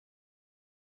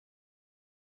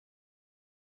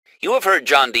You have heard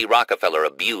John D. Rockefeller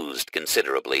abused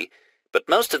considerably, but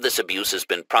most of this abuse has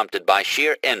been prompted by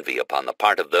sheer envy upon the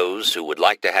part of those who would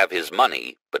like to have his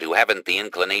money, but who haven't the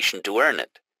inclination to earn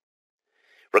it.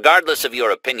 Regardless of your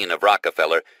opinion of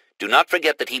Rockefeller, do not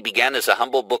forget that he began as a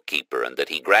humble bookkeeper and that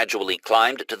he gradually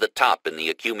climbed to the top in the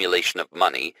accumulation of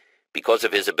money because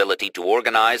of his ability to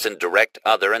organize and direct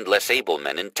other and less able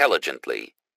men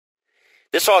intelligently.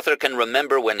 This author can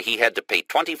remember when he had to pay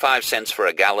 25 cents for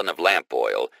a gallon of lamp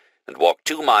oil and walk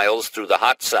 2 miles through the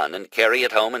hot sun and carry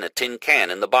it home in a tin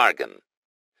can in the bargain.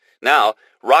 Now,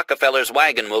 Rockefeller's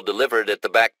wagon will deliver it at the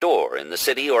back door, in the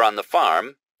city or on the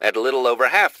farm, at a little over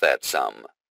half that sum.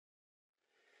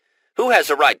 Who has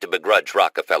a right to begrudge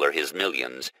Rockefeller his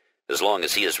millions, as long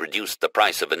as he has reduced the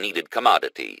price of a needed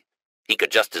commodity? He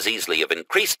could just as easily have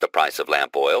increased the price of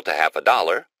lamp oil to half a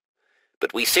dollar,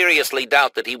 but we seriously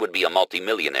doubt that he would be a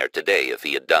multimillionaire today if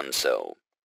he had done so.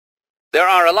 There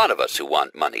are a lot of us who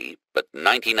want money, but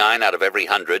 99 out of every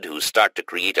 100 who start to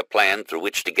create a plan through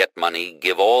which to get money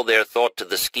give all their thought to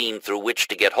the scheme through which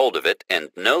to get hold of it, and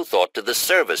no thought to the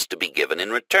service to be given in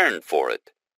return for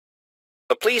it.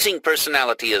 A pleasing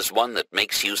personality is one that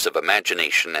makes use of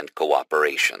imagination and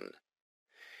cooperation.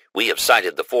 We have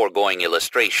cited the foregoing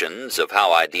illustrations of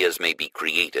how ideas may be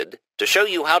created to show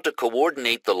you how to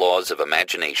coordinate the laws of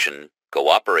imagination,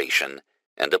 cooperation,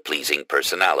 and a pleasing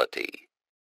personality.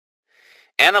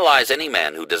 Analyze any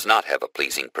man who does not have a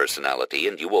pleasing personality,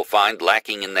 and you will find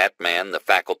lacking in that man the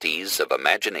faculties of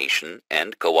imagination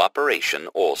and cooperation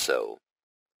also.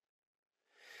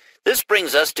 This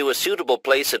brings us to a suitable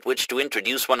place at which to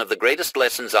introduce one of the greatest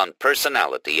lessons on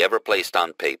personality ever placed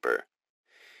on paper.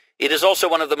 It is also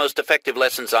one of the most effective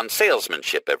lessons on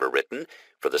salesmanship ever written,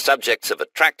 for the subjects of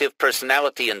attractive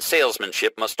personality and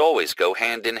salesmanship must always go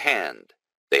hand in hand.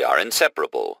 They are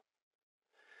inseparable.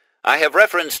 I have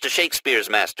reference to Shakespeare's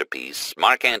masterpiece,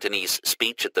 Mark Antony's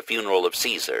speech at the funeral of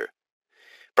Caesar.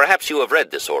 Perhaps you have read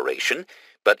this oration,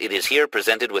 but it is here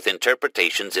presented with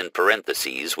interpretations in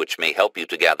parentheses which may help you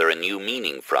to gather a new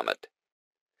meaning from it.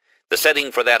 The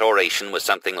setting for that oration was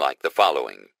something like the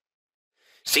following.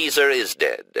 Caesar is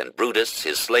dead, and Brutus,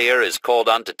 his slayer, is called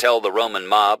on to tell the Roman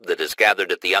mob that is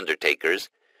gathered at the undertaker's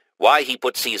why he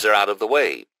put Caesar out of the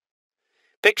way.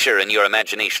 Picture in your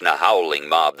imagination a howling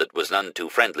mob that was none too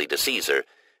friendly to Caesar,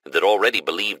 and that already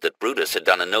believed that Brutus had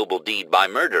done a noble deed by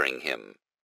murdering him.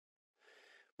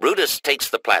 Brutus takes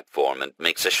the platform and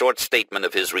makes a short statement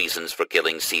of his reasons for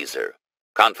killing Caesar.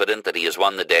 Confident that he has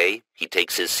won the day, he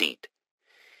takes his seat.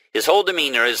 His whole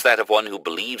demeanor is that of one who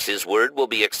believes his word will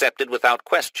be accepted without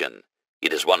question.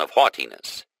 It is one of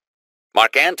haughtiness.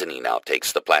 Mark Antony now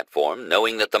takes the platform,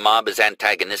 knowing that the mob is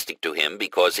antagonistic to him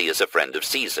because he is a friend of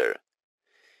Caesar.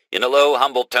 In a low,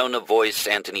 humble tone of voice,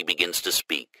 Antony begins to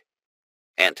speak.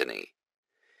 Antony.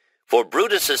 For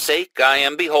Brutus' sake I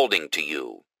am beholding to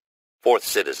you. Fourth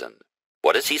citizen.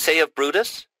 What does he say of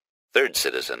Brutus? Third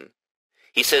citizen.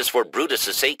 He says for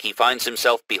Brutus' sake he finds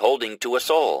himself beholding to us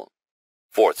all.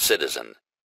 Fourth citizen.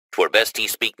 'Twere best he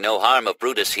speak no harm of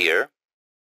Brutus here.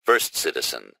 First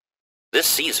citizen. This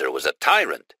Caesar was a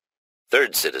tyrant.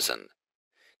 Third citizen.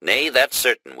 Nay, that's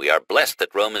certain. We are blessed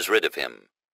that Rome is rid of him.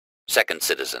 Second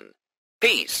citizen.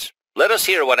 Peace. Let us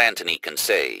hear what Antony can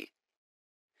say.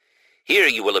 Here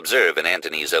you will observe in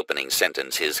Antony's opening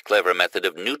sentence his clever method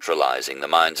of neutralizing the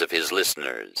minds of his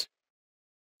listeners.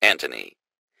 Antony.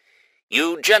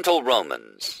 You gentle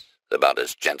Romans, about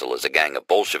as gentle as a gang of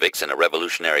Bolsheviks in a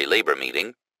revolutionary labor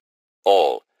meeting.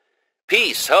 All.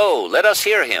 Peace, ho, let us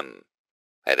hear him.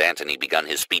 Had Antony begun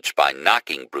his speech by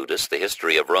knocking Brutus, the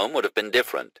history of Rome would have been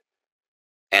different.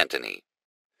 Antony.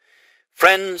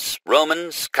 Friends,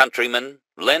 Romans, countrymen,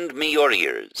 lend me your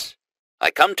ears. I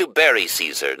come to bury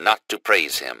Caesar, not to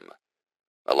praise him,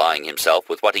 allying himself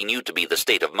with what he knew to be the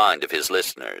state of mind of his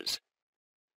listeners.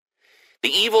 The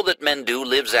evil that men do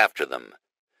lives after them.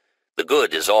 The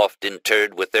good is oft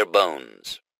interred with their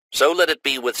bones. So let it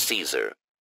be with Caesar.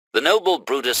 The noble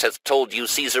Brutus hath told you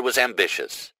Caesar was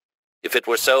ambitious. If it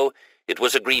were so, it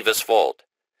was a grievous fault,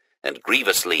 and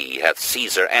grievously hath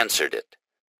Caesar answered it.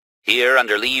 Here,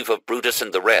 under leave of Brutus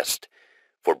and the rest,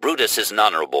 for Brutus is an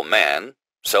honorable man,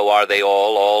 so are they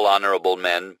all honorable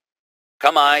men,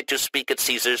 come I to speak at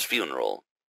Caesar's funeral.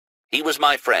 He was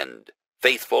my friend,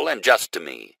 faithful and just to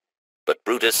me, but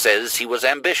Brutus says he was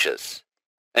ambitious.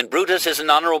 And Brutus is an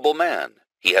honorable man.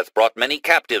 He hath brought many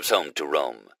captives home to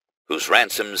Rome, whose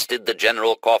ransoms did the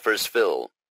general coffers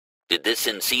fill. Did this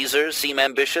in Caesar seem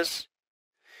ambitious?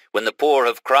 When the poor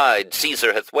have cried,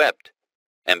 Caesar hath wept.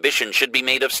 Ambition should be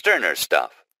made of sterner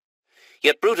stuff.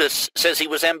 Yet Brutus says he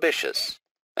was ambitious,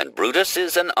 and Brutus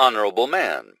is an honorable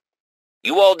man.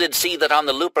 You all did see that on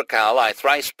the Lupercal I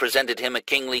thrice presented him a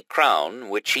kingly crown,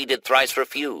 which he did thrice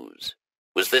refuse.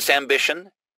 Was this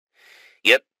ambition?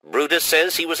 Yet Brutus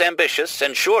says he was ambitious,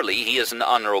 and surely he is an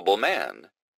honorable man.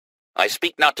 I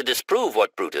speak not to disprove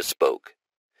what Brutus spoke,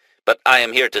 but I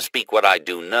am here to speak what I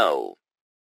do know.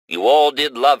 You all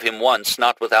did love him once,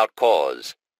 not without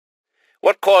cause.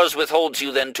 What cause withholds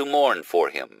you then to mourn for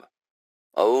him?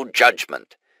 O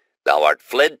judgment! Thou art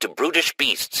fled to brutish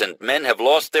beasts, and men have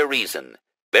lost their reason.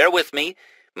 Bear with me.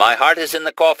 My heart is in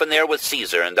the coffin there with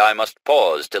Caesar, and I must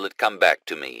pause till it come back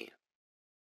to me.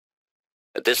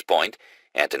 At this point,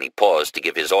 Antony paused to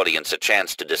give his audience a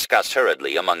chance to discuss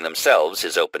hurriedly among themselves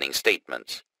his opening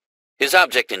statements. His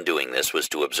object in doing this was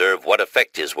to observe what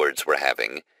effect his words were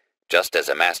having, just as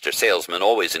a master salesman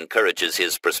always encourages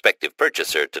his prospective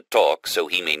purchaser to talk so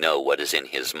he may know what is in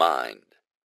his mind.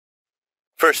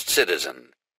 First Citizen.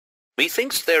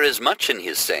 Methinks there is much in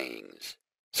his sayings.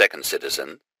 Second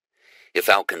Citizen. If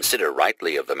thou consider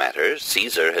rightly of the matter,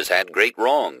 Caesar has had great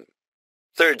wrong.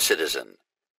 Third Citizen.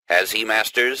 Has he,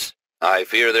 masters? I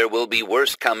fear there will be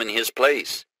worse come in his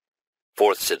place.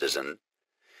 Fourth Citizen.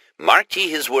 Marked ye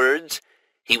his words?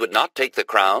 He would not take the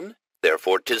crown,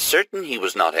 therefore 'tis certain he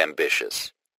was not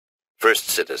ambitious. First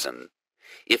Citizen.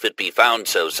 If it be found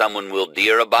so, someone will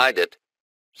dear abide it.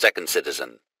 Second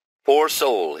Citizen. Poor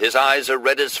soul, his eyes are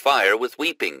red as fire with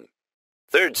weeping.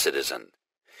 Third Citizen.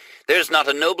 There's not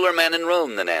a nobler man in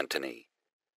Rome than Antony.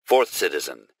 Fourth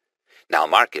Citizen. Now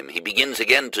mark him, he begins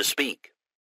again to speak.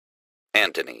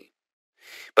 Antony.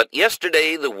 But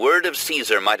yesterday the word of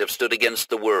Caesar might have stood against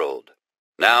the world.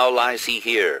 Now lies he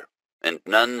here, and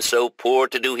none so poor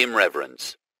to do him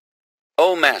reverence.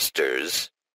 O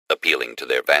masters, appealing to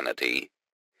their vanity,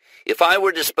 if I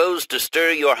were disposed to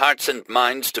stir your hearts and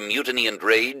minds to mutiny and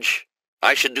rage,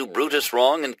 I should do Brutus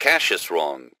wrong and Cassius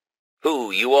wrong,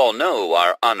 who, you all know,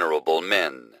 are honorable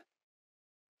men.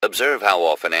 Observe how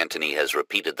often Antony has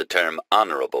repeated the term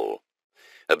honorable.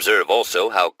 Observe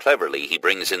also how cleverly he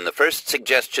brings in the first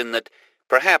suggestion that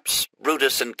perhaps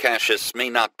Brutus and Cassius may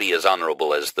not be as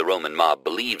honorable as the Roman mob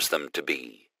believes them to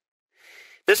be.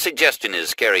 This suggestion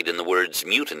is carried in the words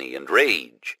mutiny and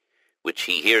rage, which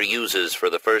he here uses for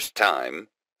the first time,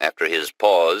 after his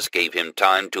pause gave him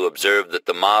time to observe that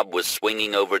the mob was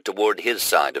swinging over toward his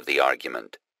side of the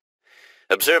argument.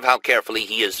 Observe how carefully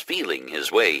he is feeling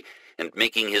his way, and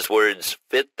making his words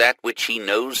fit that which he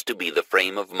knows to be the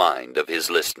frame of mind of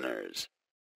his listeners.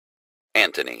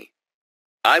 Antony.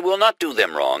 I will not do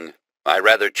them wrong. I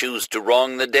rather choose to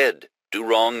wrong the dead, to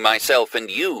wrong myself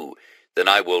and you, than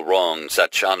I will wrong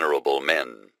such honorable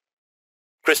men.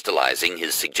 Crystallizing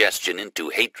his suggestion into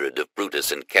hatred of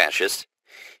Brutus and Cassius,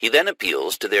 he then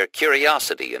appeals to their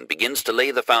curiosity and begins to lay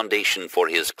the foundation for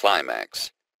his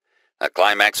climax. A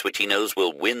climax which he knows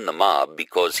will win the mob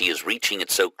because he is reaching it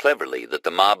so cleverly that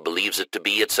the mob believes it to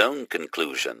be its own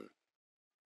conclusion.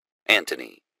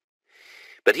 Antony.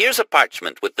 But here's a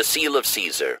parchment with the seal of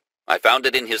Caesar. I found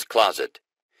it in his closet.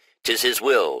 'Tis his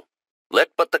will. Let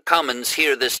but the commons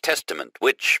hear this testament,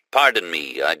 which, pardon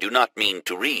me, I do not mean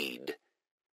to read.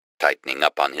 Tightening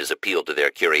up on his appeal to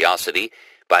their curiosity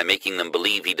by making them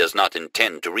believe he does not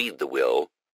intend to read the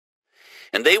will.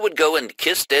 And they would go and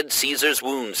kiss dead Caesar's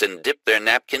wounds and dip their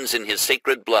napkins in his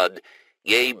sacred blood,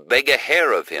 yea, beg a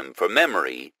hair of him for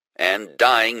memory, and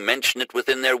dying mention it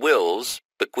within their wills,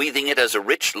 bequeathing it as a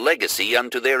rich legacy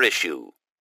unto their issue.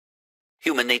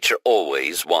 Human nature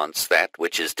always wants that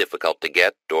which is difficult to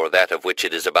get, or that of which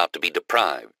it is about to be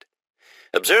deprived.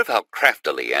 Observe how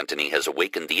craftily Antony has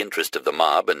awakened the interest of the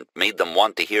mob and made them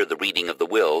want to hear the reading of the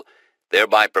will,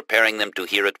 thereby preparing them to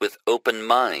hear it with open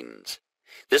minds.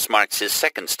 This marks his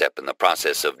second step in the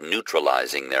process of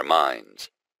neutralizing their minds.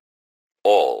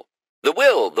 All. The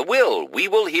will, we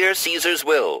will hear Caesar's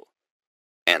will.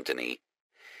 Antony.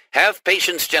 Have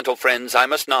patience, gentle friends, I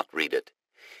must not read it.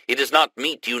 It is not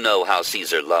meet you know how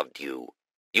Caesar loved you.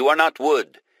 You are not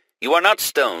wood, you are not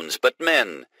stones, but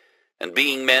men, and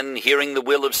being men, hearing the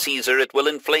will of Caesar, it will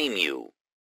inflame you.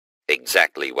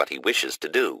 Exactly what he wishes to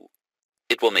do.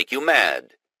 It will make you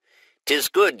mad. 'Tis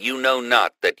good you know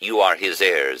not that you are his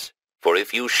heirs, for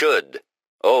if you should,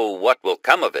 oh, what will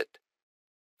come of it?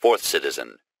 Fourth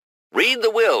Citizen. Read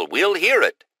the will, we'll hear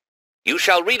it. You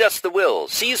shall read us the will,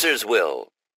 Caesar's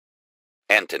will.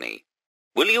 Antony.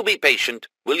 Will you be patient?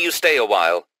 Will you stay a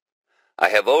while? I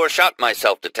have o'ershot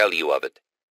myself to tell you of it.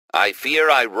 I fear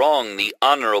I wrong the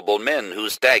honorable men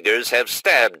whose daggers have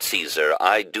stabbed Caesar.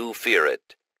 I do fear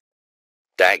it.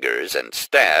 Daggers and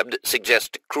stabbed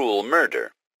suggest cruel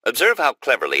murder. Observe how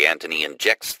cleverly Antony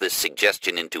injects this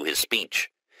suggestion into his speech,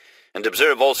 and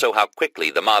observe also how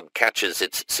quickly the mob catches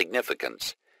its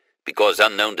significance. because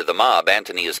unknown to the mob,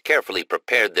 Antony has carefully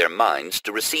prepared their minds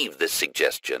to receive this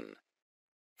suggestion.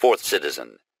 Fourth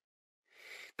citizen.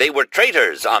 They were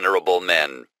traitors, honorable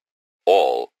men.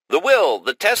 All. The will,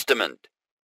 the testament.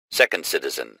 Second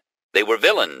citizen. They were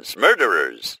villains,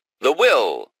 murderers. The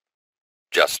will.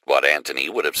 Just what Antony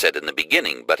would have said in the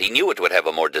beginning, but he knew it would have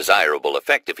a more desirable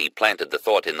effect if he planted the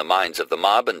thought in the minds of the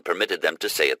mob and permitted them to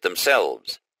say it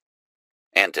themselves.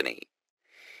 Antony.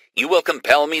 You will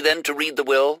compel me then to read the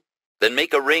will? Then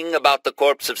make a ring about the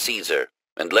corpse of Caesar,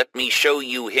 and let me show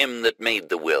you him that made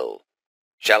the will.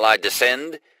 Shall I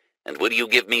descend, and will you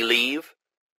give me leave?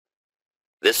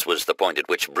 This was the point at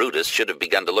which Brutus should have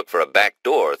begun to look for a back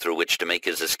door through which to make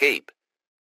his escape.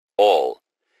 All.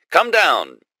 Come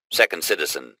down. Second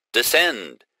citizen.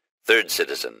 Descend. Third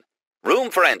citizen.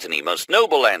 Room for Antony, most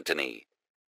noble Antony.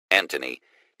 Antony.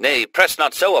 Nay, press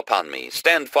not so upon me.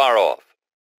 Stand far off.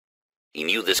 He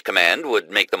knew this command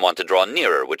would make them want to draw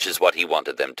nearer, which is what he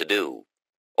wanted them to do.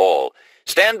 All.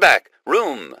 Stand back.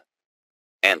 Room.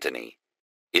 Antony.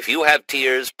 If you have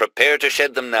tears, prepare to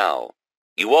shed them now.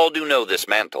 You all do know this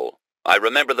mantle. I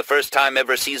remember the first time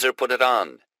ever Caesar put it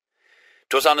on.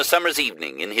 'Twas on a summer's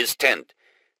evening, in his tent.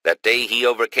 That day he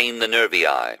overcame the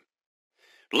Nervii.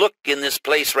 Look, in this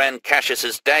place ran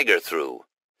Cassius's dagger through.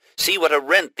 See what a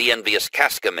rent the envious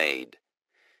Casca made.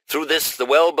 Through this the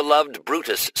well-beloved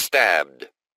Brutus stabbed.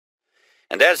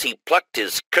 And as he plucked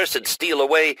his cursed steel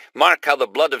away, mark how the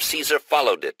blood of Caesar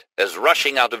followed it, as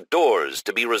rushing out of doors,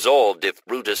 to be resolved if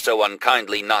Brutus so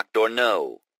unkindly knocked or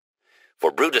no.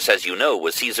 For Brutus, as you know,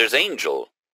 was Caesar's angel.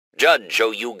 Judge,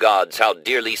 O you gods, how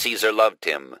dearly Caesar loved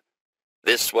him.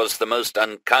 This was the most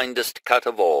unkindest cut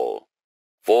of all.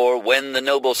 For when the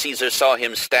noble Caesar saw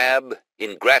him stab,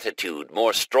 ingratitude,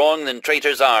 more strong than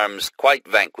traitor's arms, quite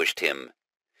vanquished him.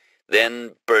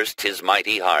 Then burst his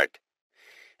mighty heart,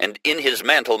 and in his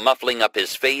mantle muffling up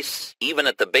his face, even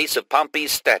at the base of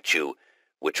Pompey's statue,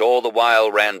 which all the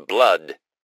while ran blood,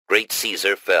 great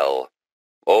Caesar fell.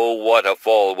 Oh, what a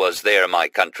fall was there, my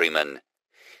countrymen!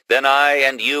 Then I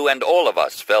and you and all of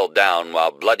us fell down while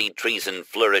bloody treason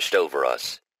flourished over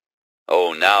us.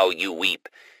 Oh, now you weep,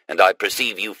 and I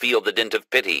perceive you feel the dint of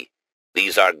pity.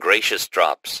 These are gracious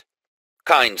drops.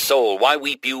 Kind soul, why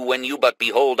weep you when you but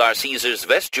behold our Caesar's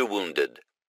vesture wounded?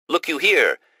 Look you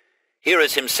here. Here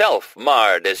is himself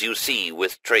marred, as you see,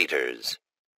 with traitors.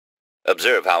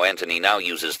 Observe how Antony now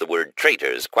uses the word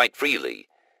traitors quite freely,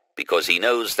 because he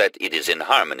knows that it is in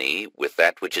harmony with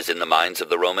that which is in the minds of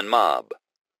the Roman mob.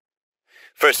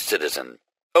 First citizen.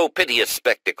 O piteous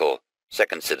spectacle.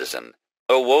 Second citizen.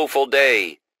 O woeful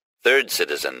day. Third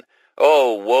citizen.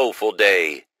 O woeful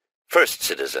day. First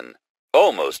citizen.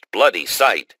 O most bloody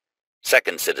sight.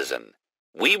 Second citizen.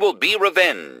 We will be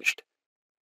revenged.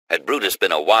 Had Brutus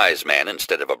been a wise man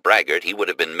instead of a braggart, he would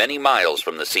have been many miles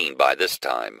from the scene by this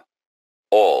time.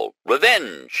 All.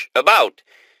 Revenge. About.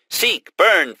 Seek,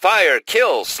 burn, fire,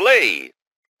 kill, slay.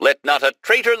 Let not a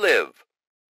traitor live.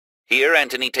 Here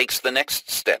Antony takes the next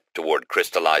step toward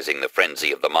crystallizing the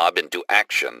frenzy of the mob into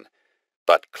action,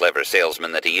 but clever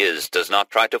salesman that he is, does not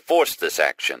try to force this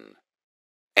action.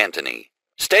 Antony.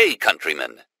 Stay,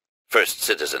 countrymen. First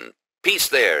citizen. Peace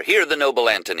there, hear the noble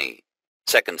Antony.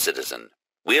 Second citizen.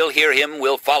 We'll hear him,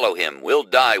 we'll follow him, we'll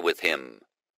die with him.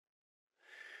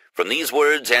 From these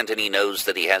words Antony knows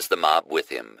that he has the mob with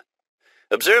him.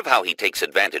 Observe how he takes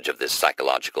advantage of this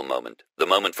psychological moment, the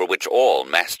moment for which all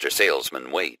master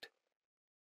salesmen wait.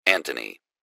 Antony.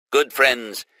 Good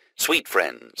friends, sweet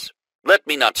friends, let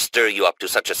me not stir you up to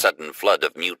such a sudden flood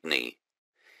of mutiny.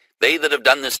 They that have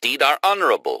done this deed are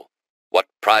honorable. What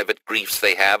private griefs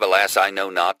they have, alas, I know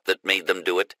not, that made them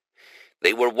do it.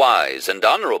 They were wise and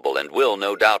honorable, and will,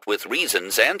 no doubt, with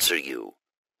reasons answer you.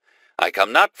 I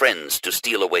come not, friends, to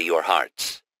steal away your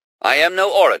hearts. I am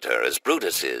no orator, as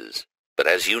Brutus is, but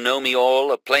as you know me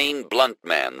all, a plain, blunt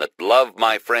man, that love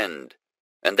my friend,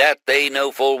 and that they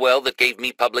know full well that gave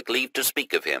me public leave to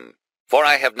speak of him. For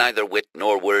I have neither wit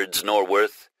nor words nor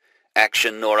worth,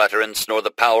 action nor utterance, nor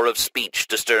the power of speech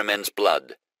to stir men's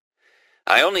blood.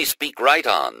 I only speak right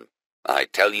on. I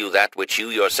tell you that which you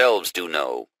yourselves do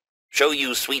know. Show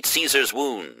you sweet Caesar's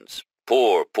wounds,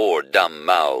 poor, poor dumb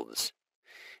mouths,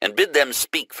 and bid them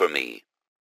speak for me.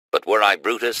 But were I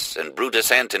Brutus, and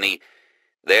Brutus Antony,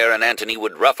 there an Antony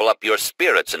would ruffle up your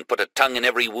spirits and put a tongue in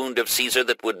every wound of Caesar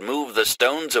that would move the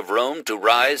stones of Rome to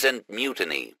rise and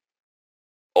mutiny.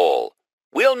 All.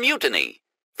 We'll mutiny.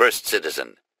 First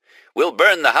citizen. We'll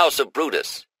burn the house of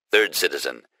Brutus. Third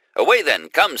citizen. Away then,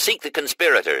 come seek the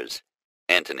conspirators.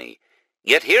 Antony.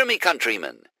 Yet hear me,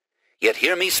 countrymen. Yet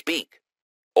hear me speak.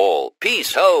 All.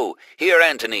 Peace, ho! Hear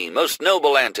Antony, most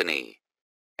noble Antony.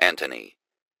 Antony.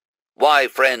 Why,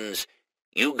 friends,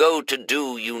 you go to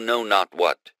do you know not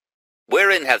what.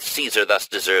 Wherein hath Caesar thus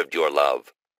deserved your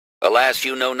love? Alas,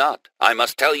 you know not. I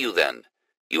must tell you then.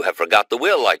 You have forgot the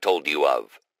will I told you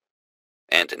of.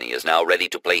 Antony is now ready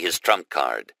to play his trump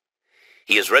card.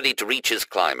 He is ready to reach his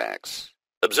climax.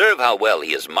 Observe how well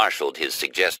he has marshaled his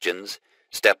suggestions,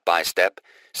 step by step,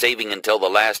 saving until the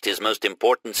last his most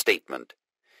important statement,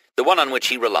 the one on which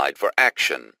he relied for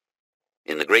action.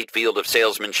 In the great field of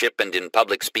salesmanship and in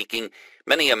public speaking,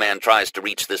 many a man tries to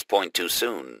reach this point too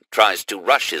soon, tries to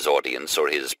rush his audience or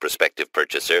his prospective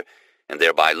purchaser, and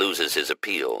thereby loses his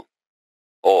appeal.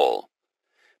 All.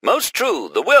 Most true,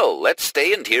 the will. Let's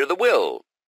stay and hear the will.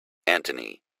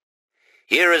 Antony.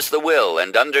 Here is the will,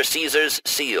 and under Caesar's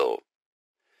seal.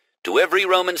 To every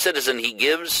Roman citizen he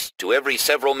gives, to every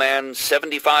several man,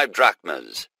 75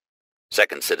 drachmas.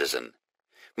 Second citizen.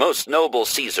 Most noble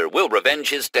Caesar will revenge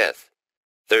his death.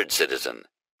 Third citizen.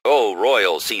 O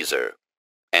royal Caesar.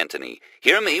 Antony.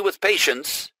 Hear me with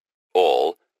patience.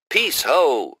 All. Peace,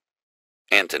 ho!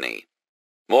 Antony.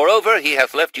 Moreover, he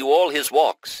hath left you all his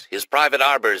walks, his private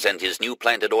arbors, and his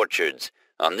new-planted orchards,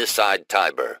 on this side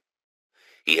Tiber.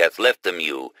 He hath left them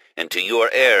you, and to your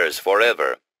heirs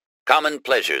forever, common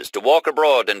pleasures, to walk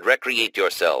abroad and recreate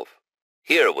yourself.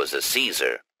 Here was a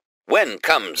Caesar. When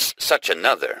comes such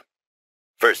another?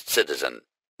 First citizen.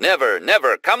 Never,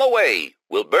 never, come away!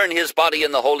 We'll burn his body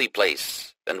in the holy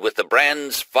place, and with the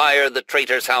brands fire the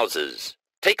traitors' houses.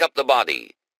 Take up the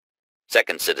body.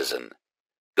 Second citizen.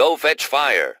 Go fetch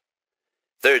fire.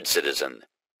 Third citizen.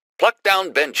 Pluck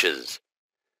down benches.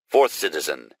 Fourth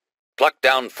citizen. Pluck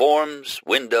down forms,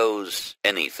 windows,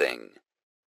 anything.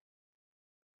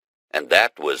 And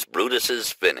that was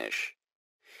Brutus's finish.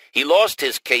 He lost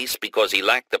his case because he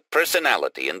lacked the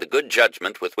personality and the good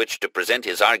judgment with which to present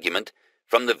his argument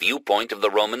from the viewpoint of the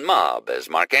Roman mob, as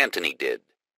Mark Antony did.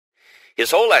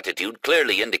 His whole attitude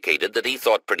clearly indicated that he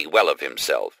thought pretty well of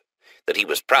himself, that he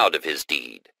was proud of his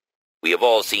deed. We have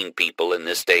all seen people in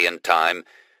this day and time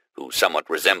who somewhat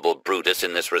resemble Brutus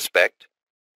in this respect,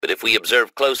 but if we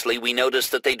observe closely, we notice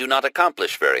that they do not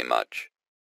accomplish very much.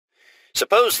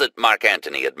 Suppose that Mark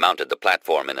Antony had mounted the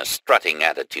platform in a strutting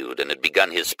attitude and had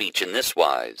begun his speech in this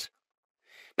wise.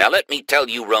 Now let me tell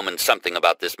you, Romans, something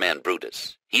about this man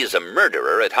Brutus. He is a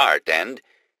murderer at heart, and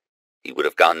he would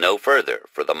have gone no further,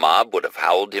 for the mob would have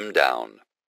howled him down.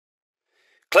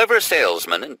 Clever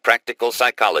salesman and practical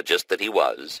psychologist that he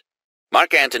was,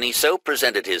 Mark Antony so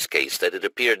presented his case that it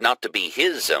appeared not to be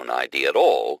his own idea at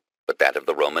all, but that of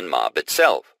the Roman mob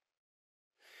itself.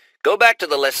 Go back to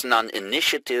the lesson on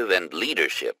initiative and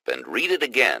leadership and read it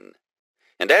again,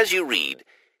 and as you read,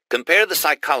 compare the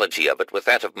psychology of it with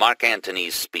that of Mark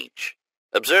Antony's speech.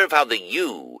 Observe how the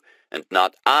you and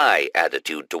not I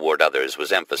attitude toward others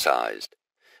was emphasized.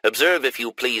 Observe, if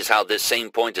you please, how this same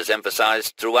point is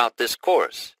emphasized throughout this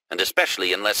course, and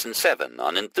especially in Lesson 7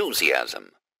 on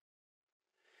enthusiasm.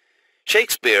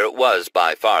 Shakespeare was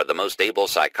by far the most able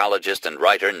psychologist and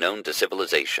writer known to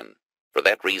civilization. For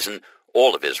that reason,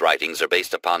 all of his writings are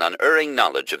based upon unerring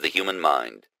knowledge of the human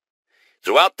mind.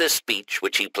 Throughout this speech,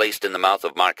 which he placed in the mouth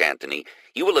of Mark Antony,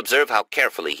 you will observe how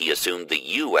carefully he assumed the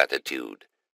you attitude,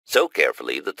 so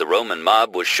carefully that the Roman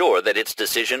mob was sure that its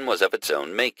decision was of its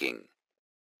own making.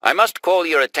 I must call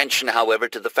your attention, however,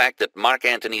 to the fact that Mark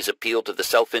Antony's appeal to the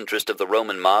self-interest of the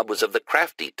Roman mob was of the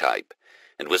crafty type,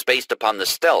 and was based upon the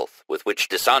stealth with which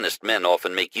dishonest men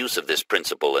often make use of this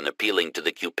principle in appealing to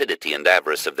the cupidity and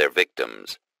avarice of their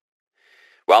victims.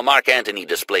 While Mark Antony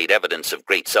displayed evidence of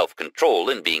great self-control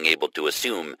in being able to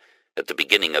assume, at the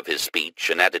beginning of his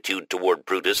speech, an attitude toward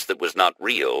Brutus that was not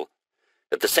real,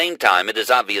 at the same time it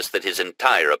is obvious that his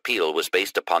entire appeal was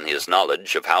based upon his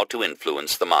knowledge of how to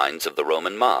influence the minds of the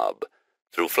Roman mob,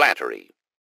 through flattery.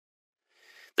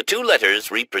 The two letters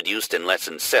reproduced in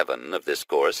Lesson 7 of this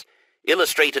course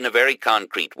illustrate in a very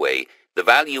concrete way the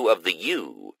value of the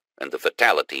you and the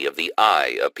fatality of the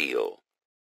I appeal.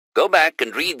 Go back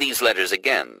and read these letters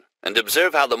again, and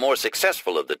observe how the more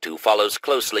successful of the two follows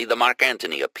closely the Mark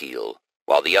Antony appeal,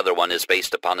 while the other one is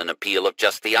based upon an appeal of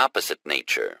just the opposite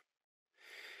nature.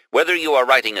 Whether you are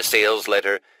writing a sales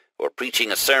letter, or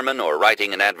preaching a sermon, or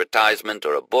writing an advertisement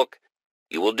or a book,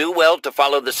 you will do well to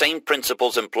follow the same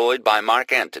principles employed by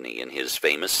Mark Antony in his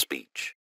famous speech.